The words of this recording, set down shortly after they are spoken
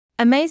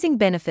Amazing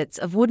benefits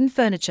of wooden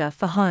furniture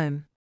for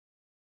home.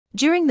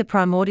 During the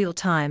primordial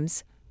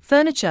times,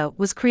 furniture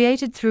was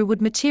created through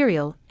wood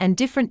material and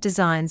different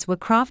designs were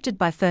crafted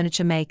by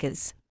furniture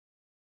makers.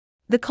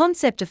 The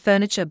concept of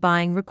furniture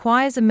buying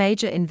requires a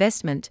major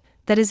investment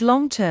that is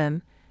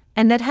long-term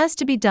and that has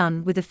to be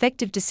done with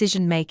effective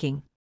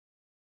decision-making.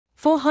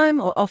 For home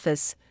or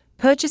office,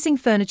 purchasing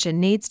furniture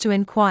needs to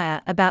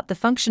inquire about the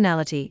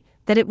functionality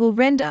that it will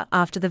render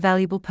after the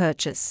valuable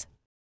purchase.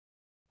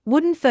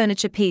 Wooden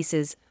furniture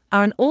pieces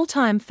are an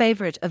all-time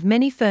favorite of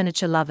many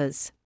furniture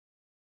lovers.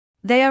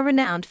 They are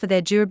renowned for their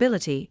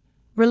durability,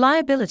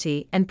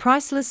 reliability, and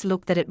priceless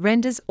look that it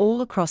renders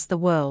all across the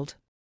world.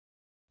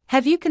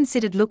 Have you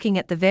considered looking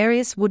at the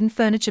various wooden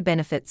furniture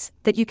benefits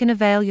that you can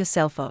avail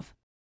yourself of?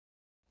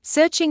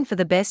 Searching for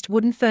the best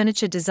wooden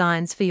furniture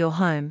designs for your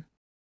home?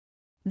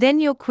 Then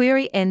your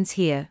query ends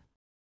here.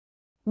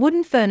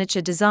 Wooden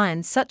furniture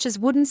designs such as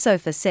wooden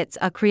sofa sets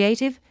are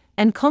creative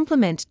and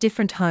complement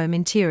different home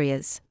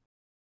interiors.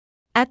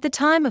 At the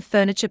time of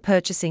furniture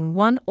purchasing,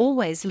 one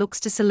always looks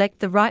to select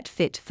the right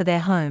fit for their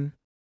home.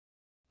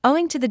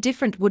 Owing to the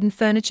different wooden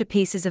furniture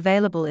pieces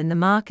available in the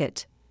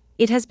market,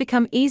 it has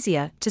become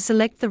easier to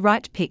select the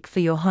right pick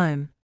for your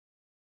home.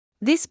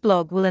 This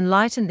blog will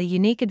enlighten the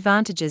unique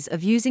advantages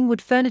of using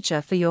wood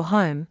furniture for your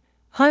home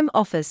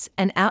office,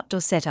 and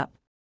outdoor setup.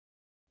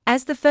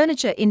 As the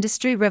furniture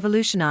industry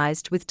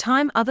revolutionized with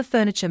time, other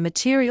furniture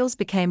materials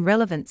became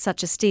relevant,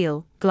 such as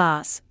steel,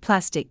 glass,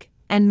 plastic,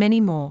 and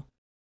many more.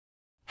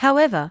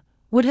 However,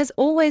 wood has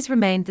always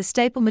remained the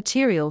staple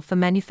material for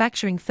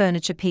manufacturing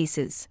furniture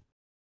pieces.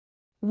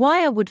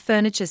 Why are wood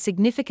furniture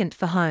significant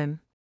for home?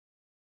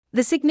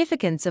 The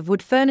significance of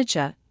wood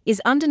furniture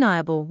is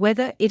undeniable,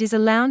 whether it is a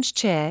lounge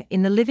chair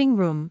in the living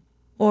room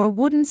or a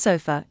wooden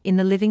sofa in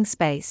the living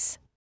space.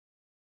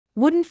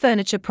 Wooden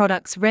furniture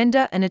products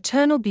render an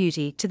eternal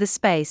beauty to the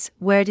space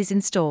where it is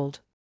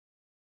installed.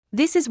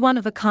 This is one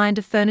of a kind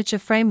of furniture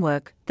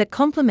framework that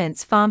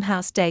complements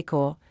farmhouse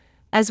decor,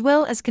 as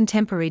well as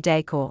contemporary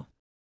decor.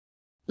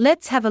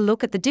 Let's have a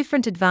look at the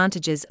different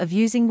advantages of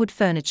using wood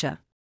furniture.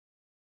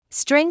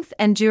 Strength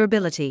and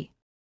durability.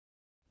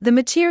 The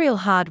material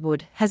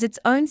hardwood has its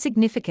own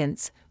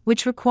significance,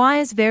 which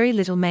requires very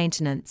little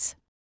maintenance.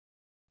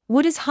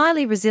 Wood is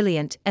highly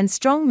resilient and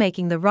strong,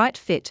 making the right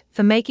fit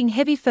for making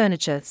heavy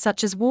furniture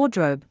such as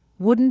wardrobe,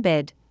 wooden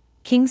bed,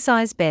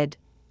 king-size bed,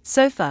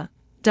 sofa,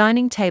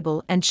 dining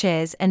table and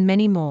chairs, and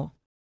many more.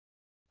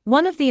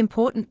 One of the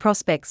important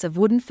prospects of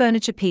wooden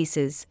furniture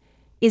pieces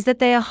is that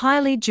they are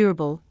highly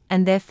durable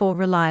and therefore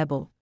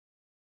reliable.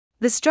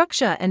 The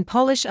structure and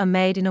polish are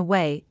made in a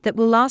way that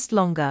will last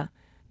longer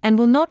and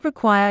will not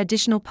require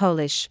additional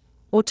polish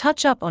or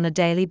touch up on a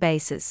daily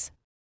basis.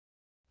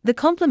 The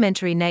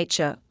complementary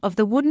nature of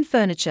the wooden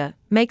furniture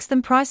makes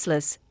them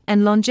priceless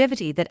and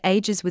longevity that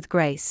ages with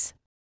grace.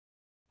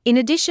 In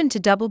addition to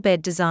double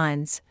bed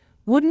designs,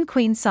 wooden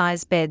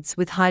queen-size beds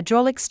with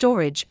hydraulic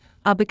storage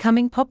are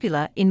becoming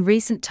popular in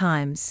recent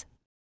times.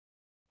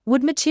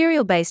 Wood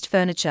material-based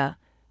furniture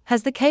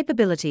has the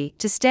capability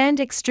to stand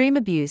extreme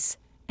abuse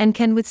and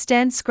can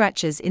withstand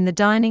scratches in the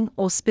dining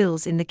or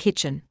spills in the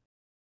kitchen.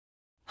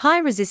 High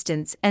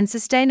resistance and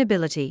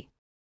sustainability.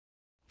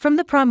 From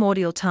the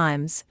primordial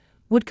times,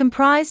 wood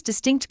comprised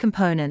distinct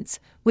components,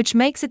 which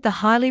makes it the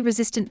highly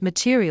resistant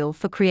material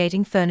for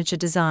creating furniture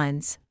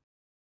designs.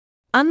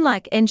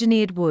 Unlike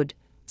engineered wood,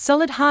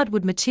 solid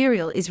hardwood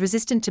material is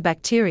resistant to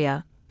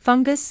bacteria,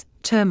 fungus,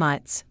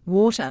 termites,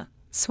 water,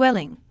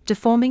 swelling,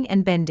 deforming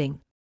and bending.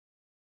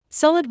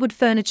 Solid wood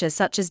furniture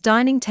such as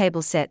dining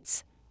table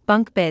sets,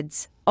 bunk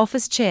beds,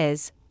 office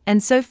chairs,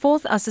 and so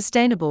forth are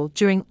sustainable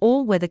during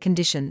all weather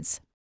conditions.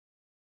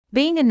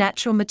 Being a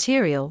natural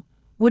material,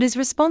 wood is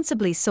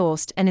responsibly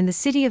sourced, and in the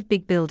city of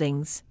big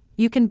buildings,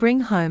 you can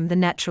bring home the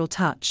natural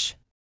touch.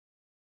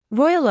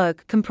 Royal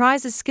Oak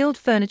comprises skilled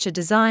furniture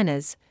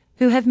designers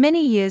who have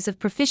many years of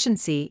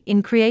proficiency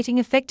in creating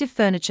effective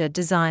furniture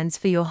designs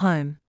for your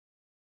home.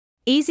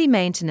 Easy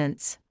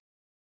maintenance.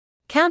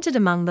 Counted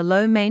among the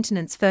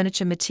low-maintenance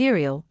furniture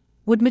material,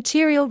 wood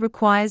material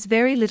requires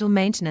very little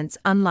maintenance,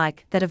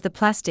 unlike that of the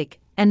plastic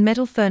and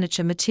metal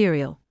furniture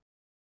material.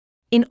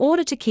 In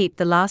order to keep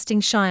the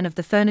lasting shine of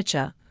the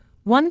furniture,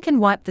 one can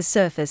wipe the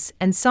surface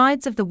and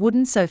sides of the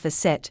wooden sofa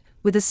set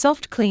with a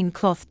soft clean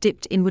cloth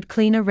dipped in wood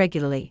cleaner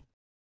regularly.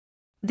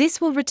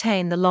 This will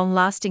retain the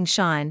long-lasting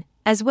shine,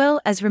 as well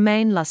as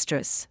remain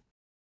lustrous.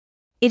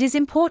 It is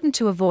important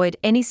to avoid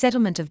any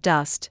settlement of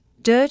dust,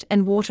 dirt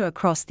and water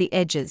across the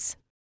edges.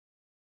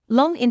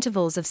 Long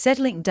intervals of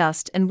settling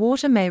dust and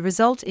water may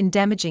result in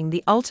damaging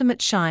the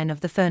ultimate shine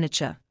of the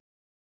furniture.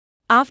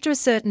 After a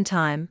certain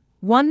time,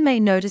 one may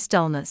notice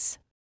dullness.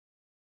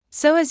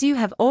 So as you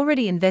have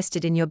already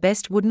invested in your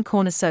best wooden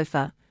corner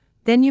sofa,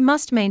 then you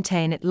must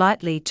maintain it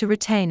lightly to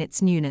retain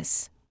its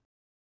newness.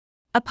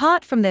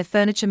 Apart from their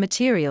furniture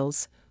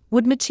materials,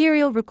 wood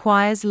material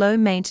requires low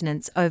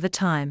maintenance over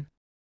time.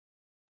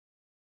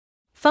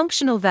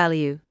 Functional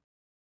value.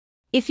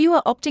 If you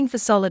are opting for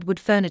solid wood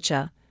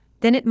furniture,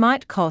 then it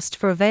might cost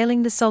for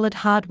availing the solid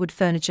hardwood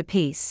furniture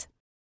piece.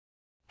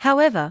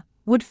 However,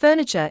 wood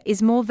furniture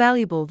is more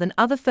valuable than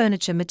other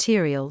furniture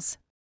materials.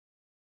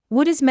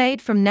 Wood is made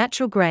from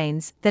natural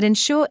grains that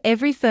ensure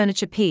every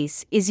furniture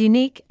piece is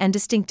unique and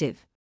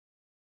distinctive.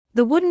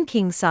 The wooden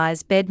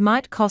king-size bed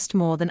might cost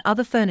more than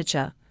other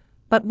furniture,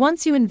 but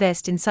once you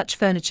invest in such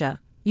furniture,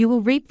 you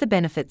will reap the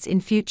benefits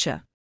in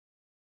future.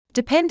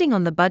 Depending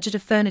on the budget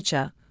of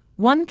furniture,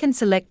 one can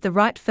select the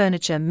right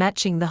furniture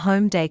matching the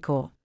home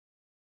decor.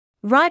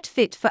 Right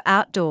fit for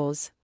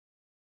outdoors.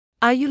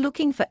 Are you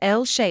looking for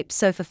L-shaped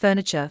sofa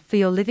furniture for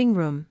your living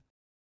room?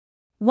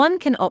 One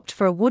can opt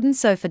for a wooden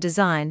sofa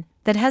design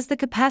that has the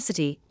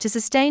capacity to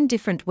sustain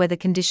different weather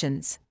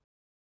conditions.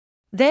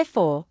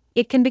 Therefore,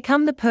 it can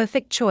become the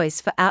perfect choice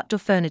for outdoor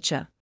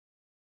furniture.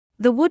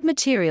 The wood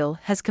material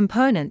has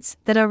components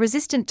that are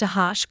resistant to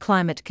harsh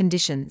climate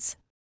conditions.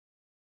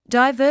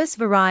 Diverse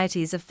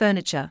varieties of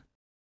furniture.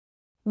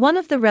 One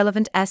of the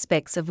relevant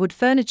aspects of wood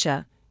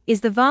furniture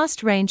is the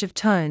vast range of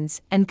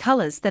tones and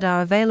colors that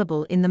are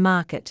available in the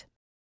market.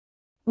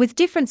 With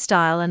different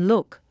style and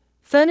look,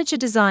 furniture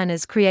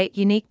designers create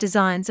unique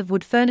designs of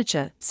wood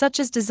furniture such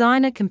as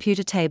designer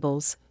computer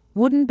tables,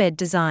 wooden bed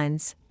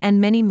designs,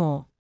 and many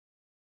more.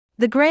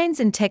 The grains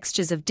and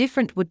textures of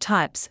different wood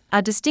types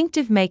are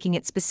distinctive, making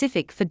it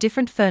specific for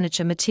different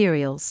furniture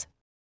materials.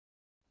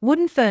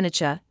 Wooden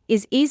furniture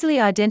is easily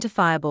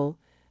identifiable,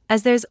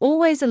 as there is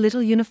always a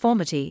little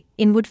uniformity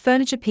in wood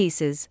furniture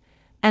pieces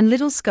and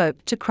little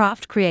scope to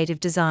craft creative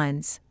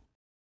designs.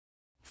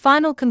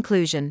 Final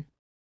conclusion.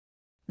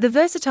 The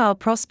versatile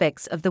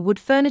prospects of the wood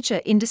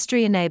furniture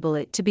industry enable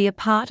it to be a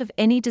part of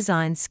any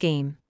design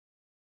scheme.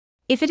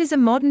 If it is a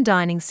modern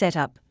dining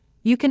setup,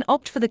 you can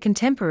opt for the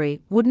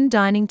contemporary wooden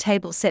dining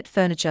table set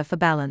furniture for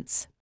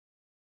balance.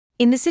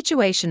 In the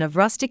situation of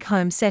rustic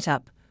home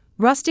setup,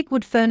 rustic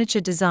wood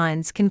furniture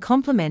designs can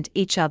complement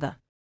each other.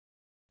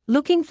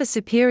 Looking for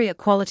superior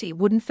quality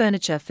wooden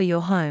furniture for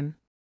your home?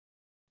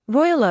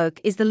 Royal Oak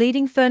is the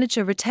leading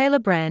furniture retailer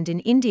brand in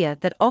India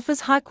that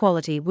offers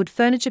high-quality wood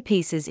furniture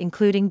pieces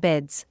including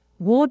beds,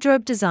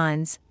 wardrobe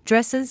designs,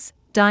 dressers,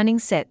 dining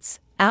sets,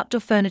 outdoor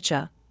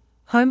furniture,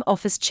 home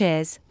office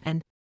chairs,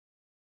 and